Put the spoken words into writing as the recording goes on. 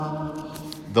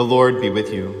The Lord be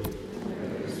with you.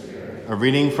 A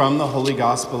reading from the Holy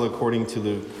Gospel according to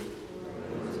Luke.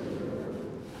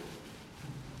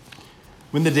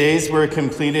 When the days were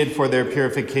completed for their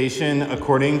purification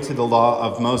according to the law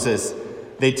of Moses,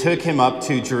 they took him up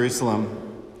to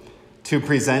Jerusalem to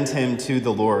present him to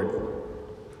the Lord,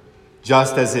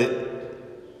 just as it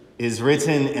is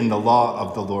written in the law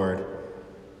of the Lord.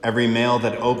 Every male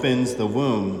that opens the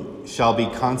womb shall be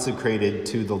consecrated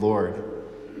to the Lord,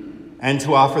 and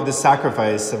to offer the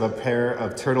sacrifice of a pair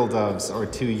of turtle doves or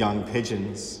 2 young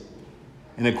pigeons,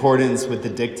 in accordance with the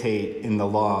dictate in the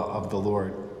law of the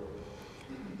Lord.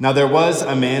 Now there was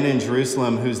a man in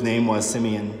Jerusalem whose name was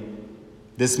Simeon.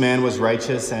 This man was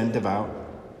righteous and devout,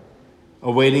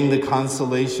 awaiting the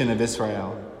consolation of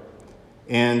Israel,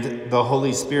 and the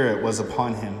Holy Spirit was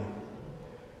upon him.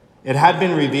 It had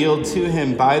been revealed to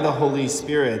him by the Holy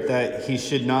Spirit that he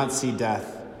should not see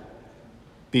death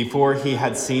before he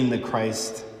had seen the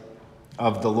Christ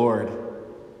of the Lord.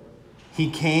 He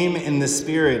came in the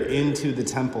Spirit into the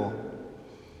temple.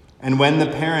 And when the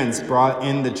parents brought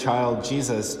in the child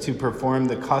Jesus to perform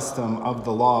the custom of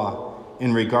the law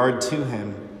in regard to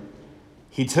him,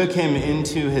 he took him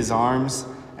into his arms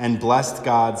and blessed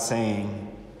God,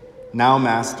 saying, "Now,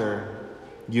 Master,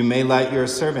 you may let your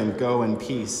servant go in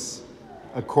peace,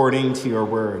 according to your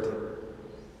word.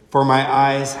 For my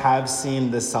eyes have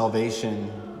seen the salvation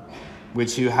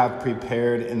which you have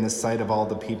prepared in the sight of all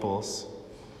the peoples,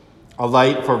 a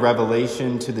light for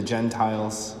revelation to the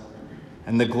Gentiles,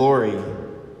 and the glory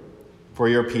for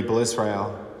your people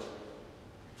Israel."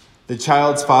 The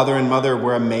child's father and mother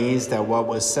were amazed at what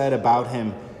was said about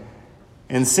him.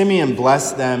 And Simeon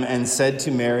blessed them and said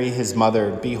to Mary, his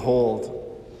mother, "Behold,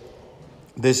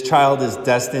 this child is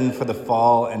destined for the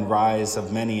fall and rise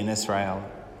of many in Israel,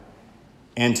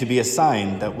 and to be a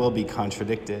sign that will be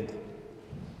contradicted.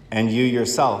 And you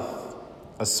yourself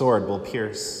a sword will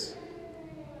pierce,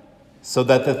 so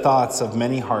that the thoughts of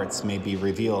many hearts may be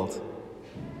revealed."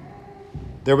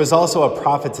 There was also a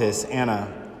prophetess, Anna,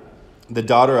 the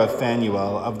daughter of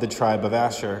Phanuel of the tribe of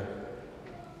Asher.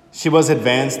 She was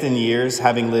advanced in years,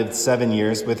 having lived 7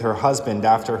 years with her husband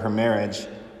after her marriage,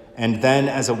 and then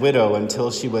as a widow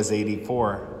until she was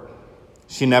 84.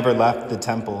 She never left the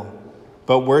temple,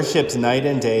 but worshipped night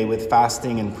and day with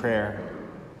fasting and prayer.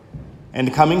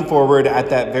 And coming forward at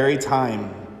that very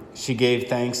time, she gave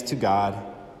thanks to God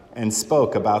and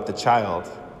spoke about the child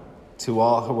to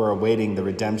all who were awaiting the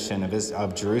redemption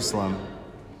of Jerusalem.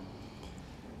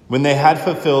 When they had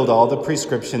fulfilled all the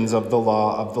prescriptions of the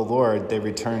law of the Lord, they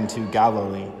returned to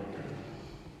Galilee,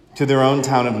 to their own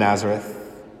town of Nazareth.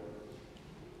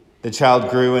 The child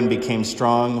grew and became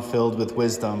strong, filled with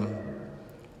wisdom,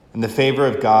 and the favor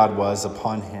of God was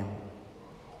upon him.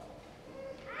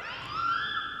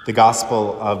 The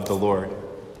Gospel of the Lord.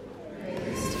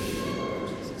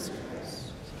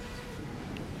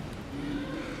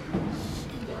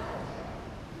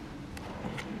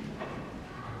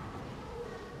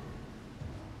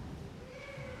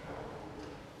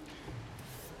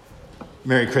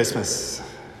 Merry Christmas.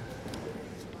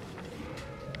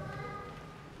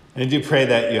 And I do pray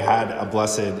that you had a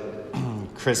blessed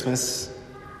Christmas.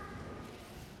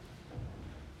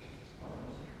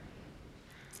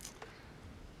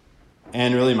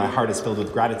 And really my heart is filled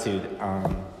with gratitude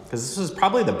because this was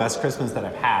probably the best Christmas that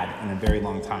I've had in a very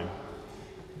long time.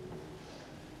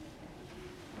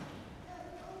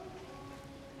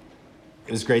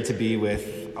 It was great to be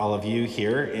with all of you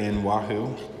here in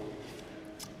Wahoo.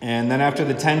 And then after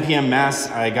the 10 p.m. Mass,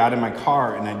 I got in my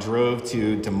car and I drove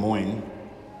to Des Moines,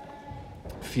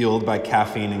 fueled by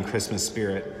caffeine and Christmas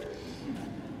spirit.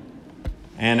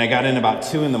 And I got in about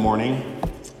 2 a.m.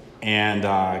 and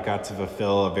I got to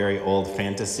fulfill a very old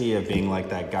fantasy of being like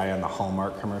that guy on the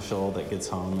Hallmark commercial that gets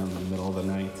home in the middle of the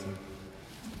night.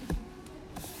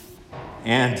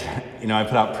 And, I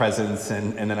put out presents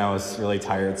and then I was really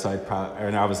tired, so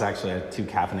I was actually too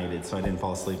caffeinated, so I didn't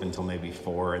fall asleep until maybe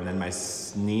 4, and then my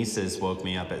nieces woke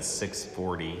me up at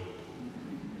 6:40.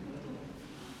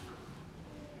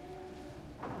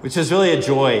 Which is really a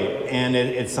joy, and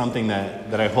it's something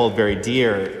that I hold very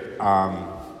dear.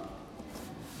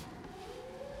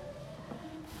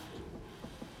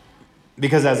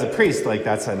 Because as a priest,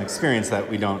 that's an experience that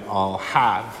we don't all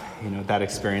have. That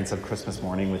experience of Christmas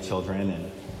morning with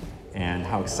children and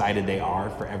how excited they are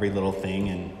for every little thing,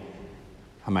 and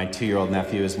how my 2-year-old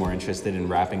nephew is more interested in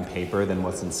wrapping paper than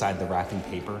what's inside the wrapping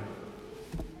paper.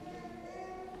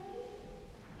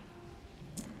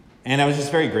 And I was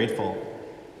just very grateful.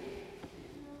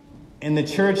 And the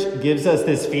church gives us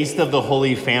this Feast of the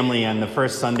Holy Family on the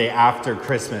first Sunday after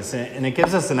Christmas. And it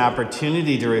gives us an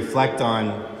opportunity to reflect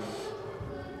on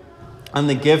on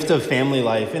the gift of family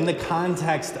life in the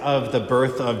context of the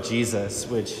birth of Jesus,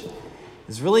 which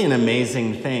is really an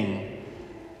amazing thing.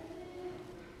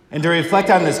 And to reflect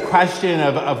on this question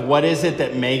of what is it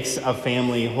that makes a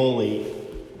family holy.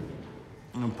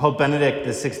 Pope Benedict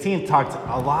XVI talked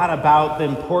a lot about the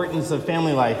importance of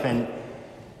family life, and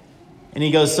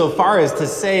he goes so far as to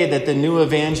say that the new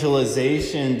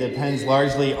evangelization depends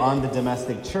largely on the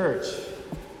domestic church,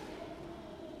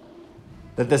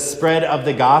 that the spread of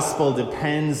the gospel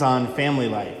depends on family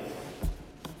life.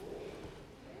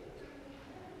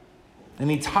 And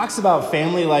he talks about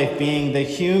family life being the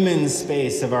human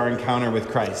space of our encounter with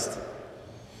Christ,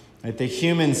 right? The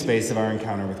human space of our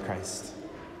encounter with Christ.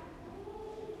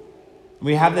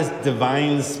 We have this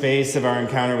divine space of our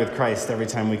encounter with Christ every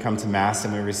time we come to Mass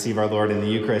and we receive our Lord in the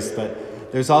Eucharist,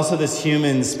 but there's also this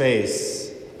human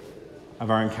space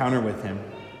of our encounter with him.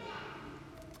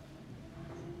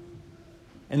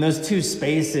 And those two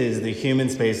spaces, the human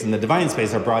space and the divine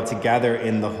space, are brought together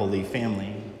in the Holy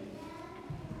Family.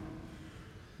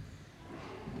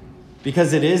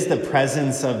 Because it is the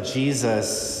presence of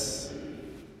Jesus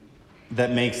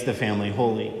that makes the family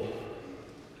holy.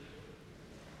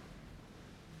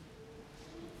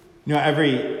 You know,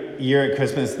 every year at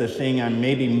Christmas, the thing I'm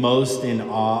maybe most in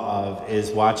awe of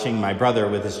is watching my brother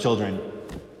with his children.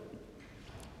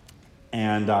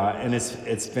 And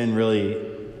it's been really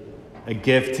a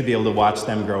gift to be able to watch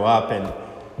them grow up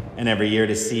and every year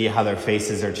to see how their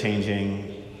faces are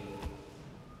changing.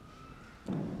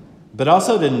 But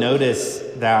also to notice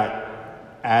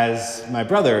that as my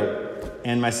brother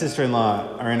and my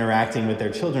sister-in-law are interacting with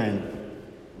their children,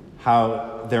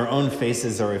 how their own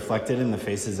faces are reflected in the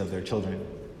faces of their children.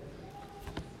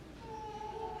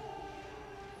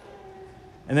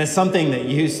 And that's something that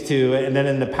used to, and then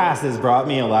in the past, has brought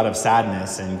me a lot of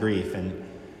sadness and grief.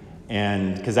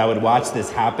 And because I would watch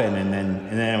this happen, and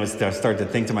then I would start to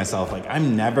think to myself, like,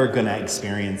 I'm never going to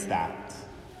experience that.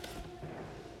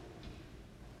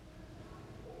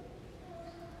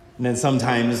 And then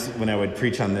sometimes when I would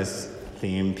preach on this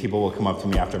theme, people will come up to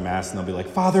me after Mass and they'll be like,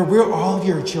 Father, we're all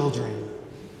your children.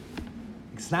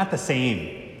 It's not the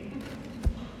same.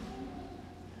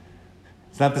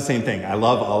 It's not the same thing. I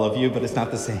love all of you, but it's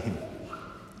not the same.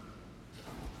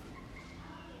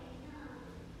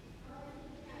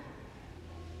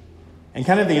 And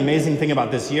kind of the amazing thing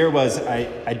about this year was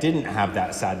I didn't have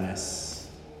that sadness.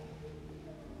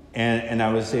 And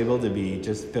I was able to be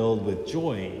just filled with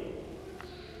joy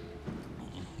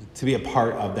to be a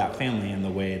part of that family in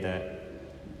the way that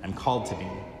I'm called to be.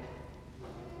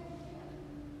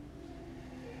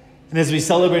 And as we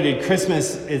celebrated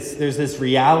Christmas, there's this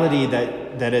reality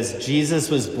that as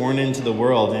Jesus was born into the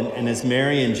world, and as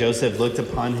Mary and Joseph looked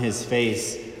upon his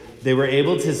face, they were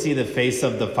able to see the face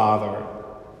of the Father.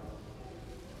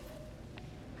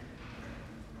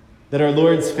 That our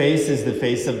Lord's face is the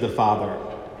face of the Father.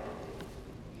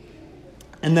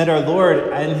 And that our Lord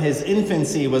in his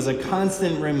infancy was a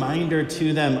constant reminder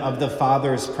to them of the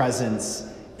Father's presence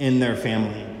in their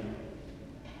family.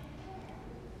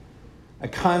 A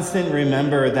constant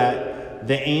remember that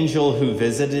the angel who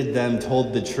visited them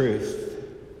told the truth.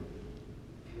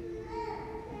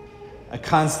 A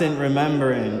constant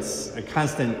remembrance, a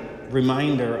constant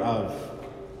reminder of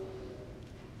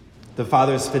the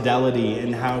Father's fidelity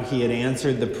and how he had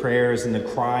answered the prayers and the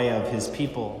cry of his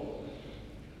people.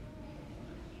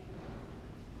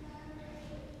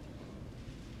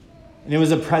 And it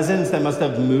was a presence that must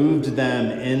have moved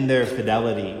them in their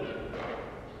fidelity.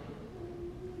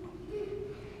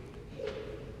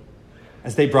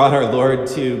 As they brought our Lord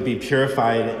to be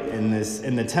purified in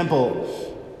the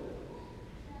temple,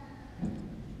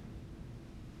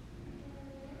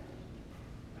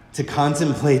 to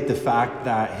contemplate the fact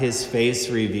that his face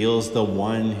reveals the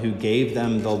one who gave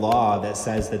them the law that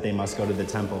says that they must go to the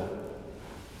temple.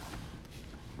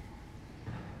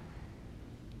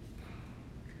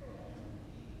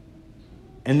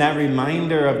 And that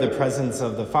reminder of the presence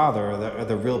of the Father, or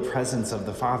the real presence of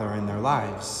the Father in their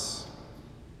lives,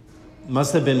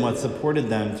 must have been what supported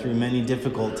them through many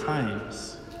difficult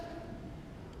times.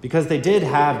 Because they did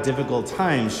have difficult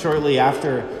times shortly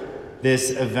after this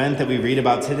event that we read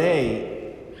about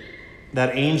today.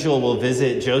 That angel will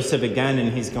visit Joseph again,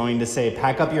 and he's going to say,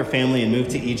 pack up your family and move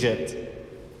to Egypt.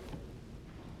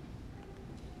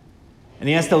 And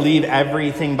he has to leave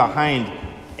everything behind.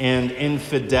 And in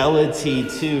fidelity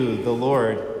to the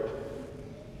Lord,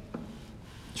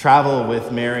 travel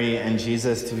with Mary and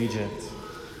Jesus to Egypt.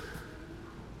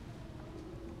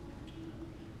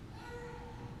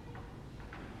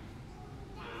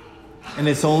 And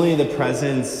it's only the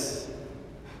presence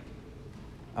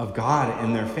of God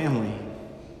in their family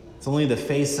It's only the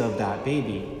face of that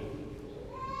baby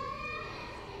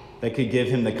that could give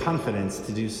him the confidence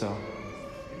to do so.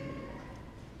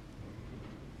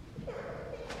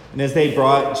 And as they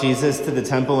brought Jesus to the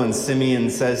temple, and Simeon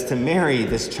says to Mary,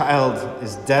 this child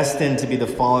is destined to be the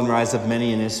fall and rise of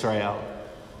many in Israel.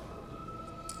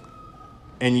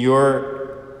 And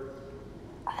your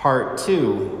heart,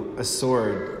 too, a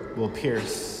sword will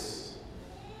pierce.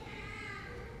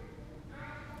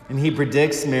 And he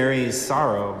predicts Mary's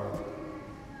sorrow,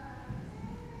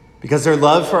 because her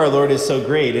love for our Lord is so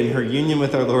great, and her union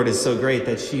with our Lord is so great,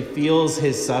 that she feels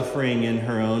his suffering in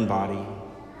her own body.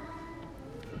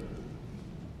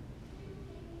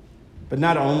 But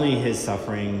not only his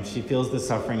suffering, she feels the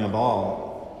suffering of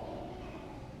all,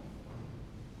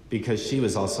 because she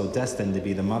was also destined to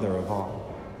be the mother of all.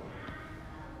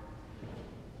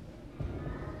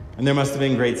 And there must have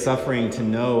been great suffering to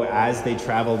know, as they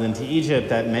traveled into Egypt,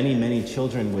 that many, many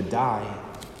children would die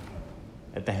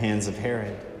at the hands of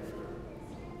Herod.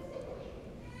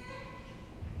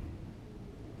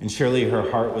 And surely her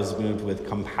heart was moved with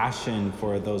compassion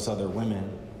for those other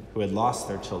women who had lost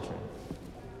their children.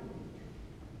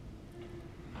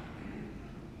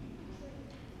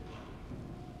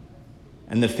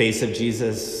 And the face of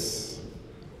Jesus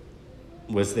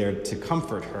was there to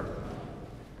comfort her.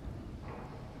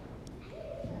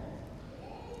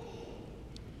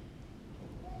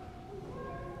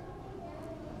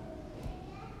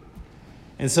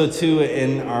 And so too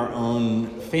in our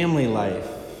own family life,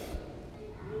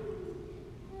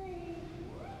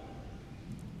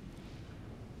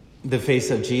 the face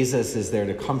of Jesus is there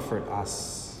to comfort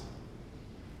us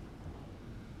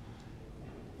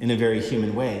in a very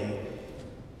human way.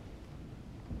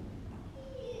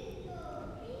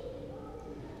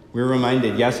 We were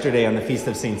reminded yesterday on the Feast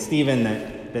of St. Stephen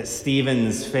that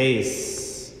Stephen's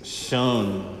face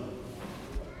shone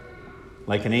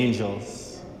like an angel's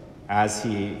as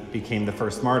he became the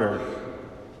first martyr.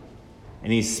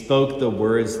 And he spoke the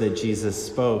words that Jesus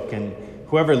spoke, and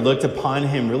whoever looked upon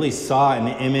him really saw an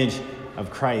image of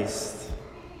Christ.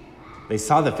 They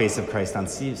saw the face of Christ on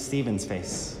Stephen's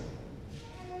face.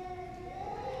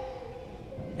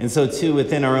 And so too,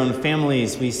 within our own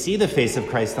families, we see the face of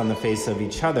Christ on the face of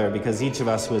each other, because each of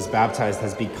us who is baptized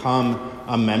has become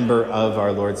a member of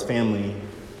our Lord's family.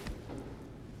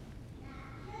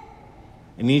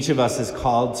 And each of us is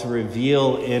called to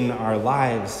reveal in our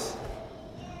lives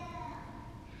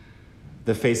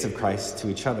the face of Christ to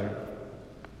each other.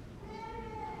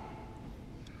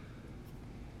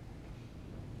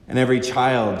 And every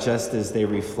child, just as they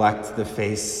reflect the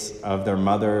face of their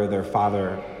mother, their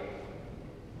father,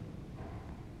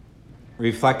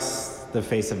 reflects the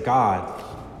face of God.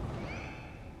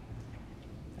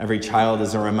 Every child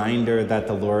is a reminder that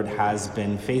the Lord has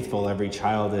been faithful. Every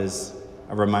child is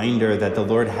a reminder that the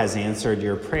Lord has answered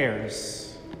your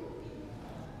prayers.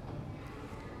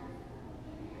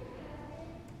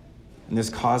 And there's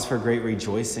cause for great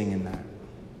rejoicing in that.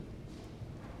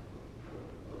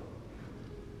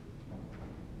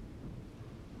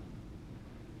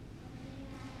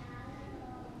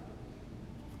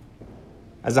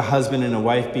 As a husband and a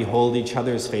wife behold each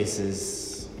other's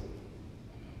faces,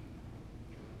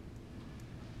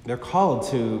 they're called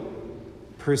to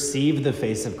perceive the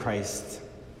face of Christ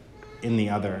in the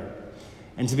other,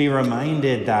 and to be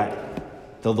reminded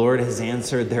that the Lord has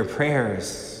answered their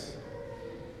prayers.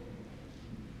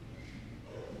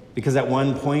 Because at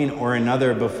one point or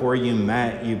another before you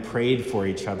met, you prayed for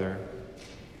each other,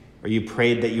 or you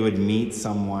prayed that you would meet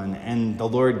someone, and the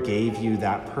Lord gave you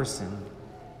that person.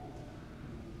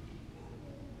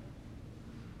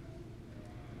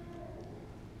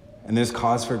 And there's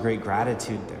cause for great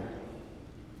gratitude there.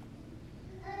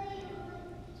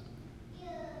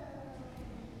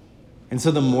 And so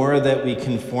the more that we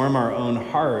conform our own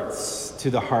hearts to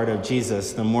the heart of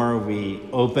Jesus, the more we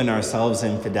open ourselves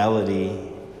in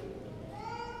fidelity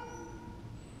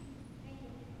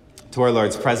to our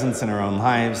Lord's presence in our own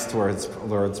lives, to our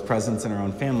Lord's presence in our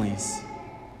own families.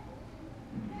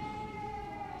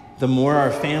 The more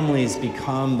our families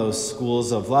become those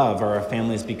schools of love, or our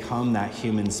families become that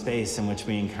human space in which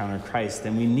we encounter Christ,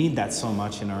 and we need that so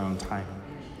much in our own time.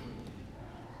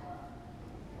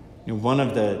 You know, one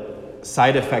of the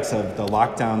side effects of the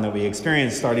lockdown that we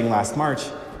experienced starting last March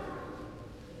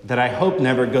that I hope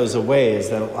never goes away is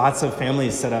that lots of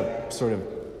families set up sort of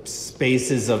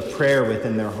spaces of prayer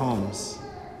within their homes.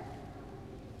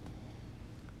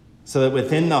 So that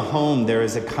within the home there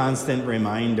is a constant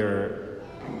reminder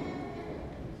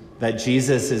that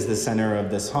Jesus is the center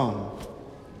of this home.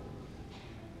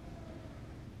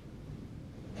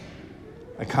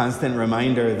 a constant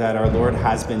reminder that our Lord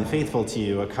has been faithful to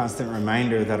you, a constant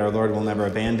reminder that our Lord will never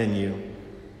abandon you,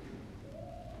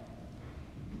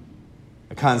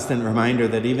 a constant reminder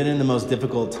that even in the most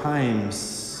difficult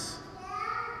times,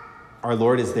 our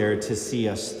Lord is there to see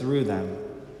us through them.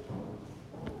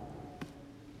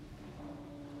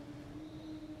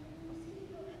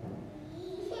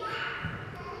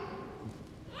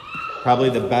 Probably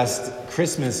the best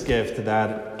Christmas gift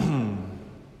that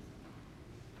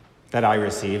that I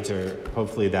received, or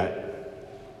hopefully that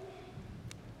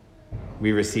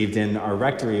we received in our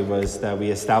rectory, was that we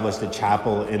established a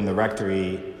chapel in the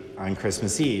rectory on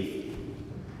Christmas Eve.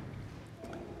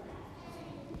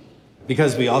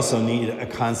 Because we also need a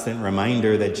constant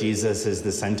reminder that Jesus is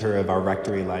the center of our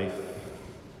rectory life,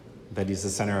 that he's the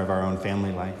center of our own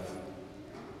family life.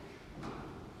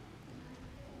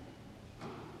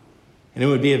 And it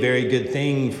would be a very good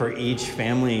thing for each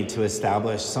family to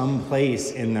establish some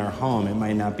place in their home. It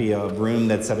might not be a room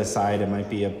that's set aside. It might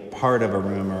be a part of a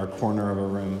room or a corner of a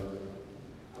room.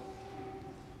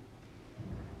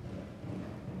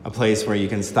 A place where you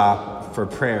can stop for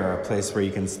prayer, a place where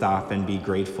you can stop and be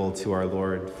grateful to our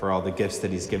Lord for all the gifts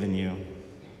that he's given you.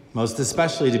 Most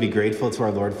especially to be grateful to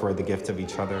our Lord for the gift of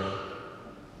each other.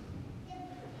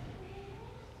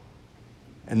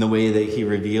 And the way that he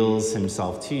reveals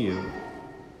himself to you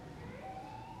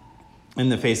in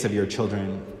the face of your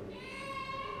children,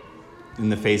 in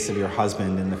the face of your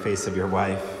husband, in the face of your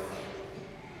wife,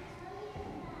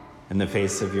 in the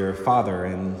face of your father,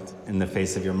 and in the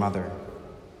face of your mother.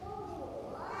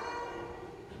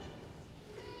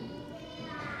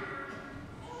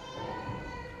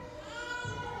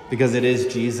 Because it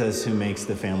is Jesus who makes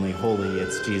the family holy.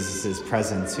 It's Jesus'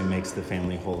 presence who makes the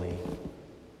family holy.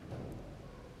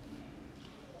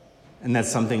 And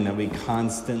that's something that we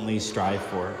constantly strive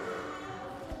for.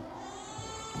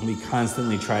 We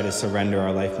constantly try to surrender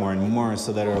our life more and more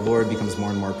so that our Lord becomes more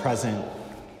and more present.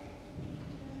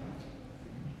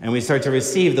 And we start to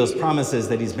receive those promises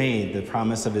that he's made, the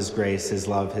promise of his grace, his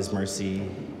love, his mercy,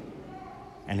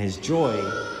 and his joy,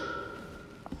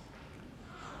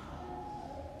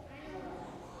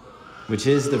 which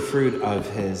is the fruit of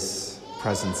his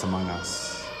presence among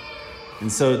us.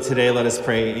 And so today, let us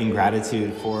pray in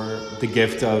gratitude for the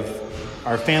gift of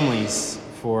our families,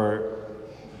 for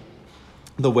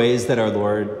the ways that our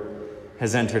Lord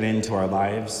has entered into our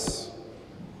lives,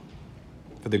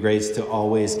 for the grace to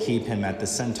always keep him at the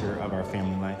center of our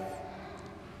family life.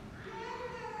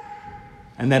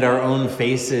 And that our own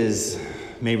faces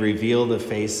may reveal the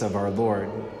face of our Lord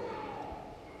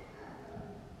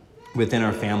within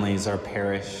our families, our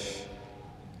parish,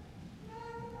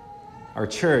 our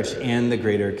church, and the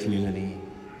greater community.